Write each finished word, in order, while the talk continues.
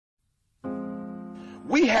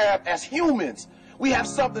we have as humans. We have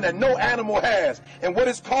something that no animal has. And what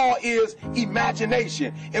it's called is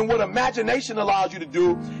imagination. And what imagination allows you to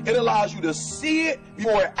do, it allows you to see it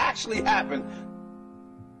before it actually happened.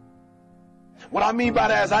 What I mean by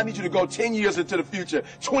that is I need you to go 10 years into the future,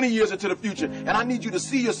 20 years into the future, and I need you to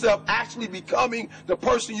see yourself actually becoming the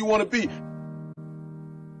person you want to be.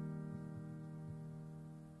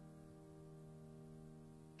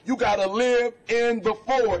 You got to live in the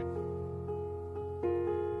forward.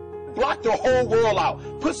 Block the whole world out.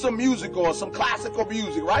 Put some music on, some classical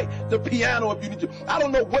music, right? The piano if you need to. I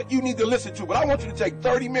don't know what you need to listen to, but I want you to take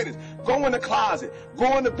 30 minutes. Go in the closet.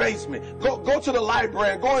 Go in the basement. Go to the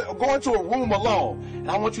library. Go into a room alone. And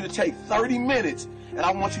I want you to take 30 minutes. And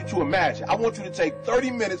I want you to imagine. I want you to take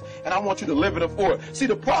 30 minutes and I want you to live in the forward. See,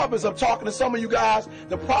 the problem is I'm talking to some of you guys.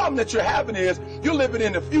 The problem that you're having is you're living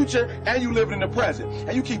in the future and you living in the present.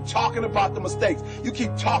 And you keep talking about the mistakes. You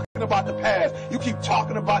keep talking about the past. You keep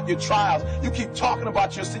talking about your trials. You keep talking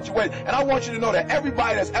about your situation. And I want you to know that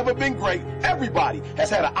everybody that's ever been great, everybody has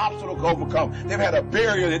had an obstacle to overcome. They've had a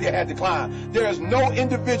barrier that they had to climb. There is no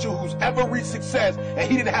individual who's ever reached success and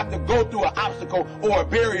he didn't have to go through an obstacle or a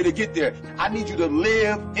barrier to get there. I need you to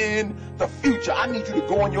live in the future. I need you to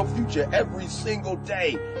go in your future every single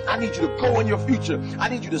day. I need you to go in your future. I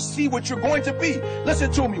need you to see what you're going to be.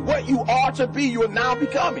 Listen to me. What you are to be, you are now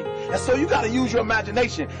becoming. And so you got to use your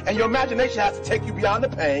imagination. And your imagination has to take you beyond the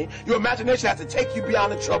pain. Your imagination has to take you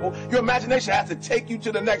beyond the trouble. Your imagination has to take you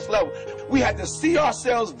to the next level. We had to see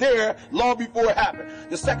ourselves there long before it happened.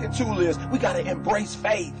 The second tool is we got to embrace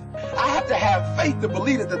faith. I have to have faith to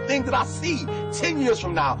believe that the thing that I see 10 years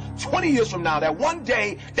from now, 20 years from now, that one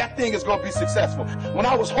day that thing is going to be successful. When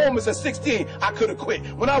I was homeless at 16, I could have quit.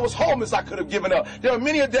 When I was homeless, I could have given up. There are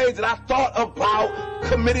many days that I thought about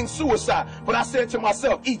committing suicide. But I said to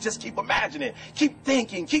myself, just keep imagining, keep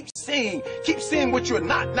thinking, keep seeing what you're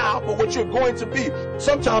not now, but what you're going to be.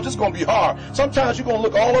 Sometimes it's going to be hard. Sometimes you're going to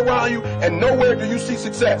look all around you and nowhere do you see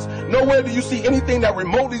success. Nowhere do you see anything that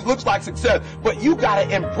remotely looks like success. But you got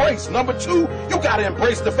to embrace. Number two, you got to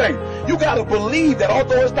embrace the faith. You got to believe that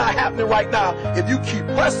although it's not happening right now, if you keep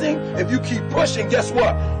pressing, if you keep pushing, guess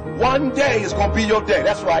what? One day is going to be your day.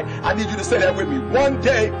 That's right. I need you to say that with me. One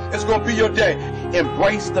day is going to be your day.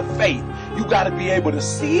 Embrace the faith. You got to be able to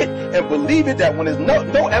see it and believe it, that when there's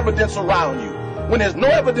no evidence around you, when there's no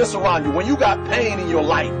evidence around you, when you got pain in your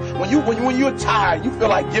life, when you're tired, you feel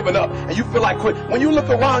like giving up and you feel like quit. When you look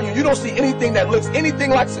around you, you don't see anything that looks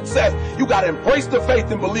anything like success. You got to embrace the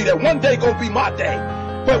faith and believe that one day going to be my day.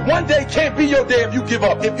 But one day can't be your day if you give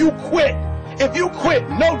up. If you quit,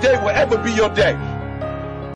 no day will ever be your day.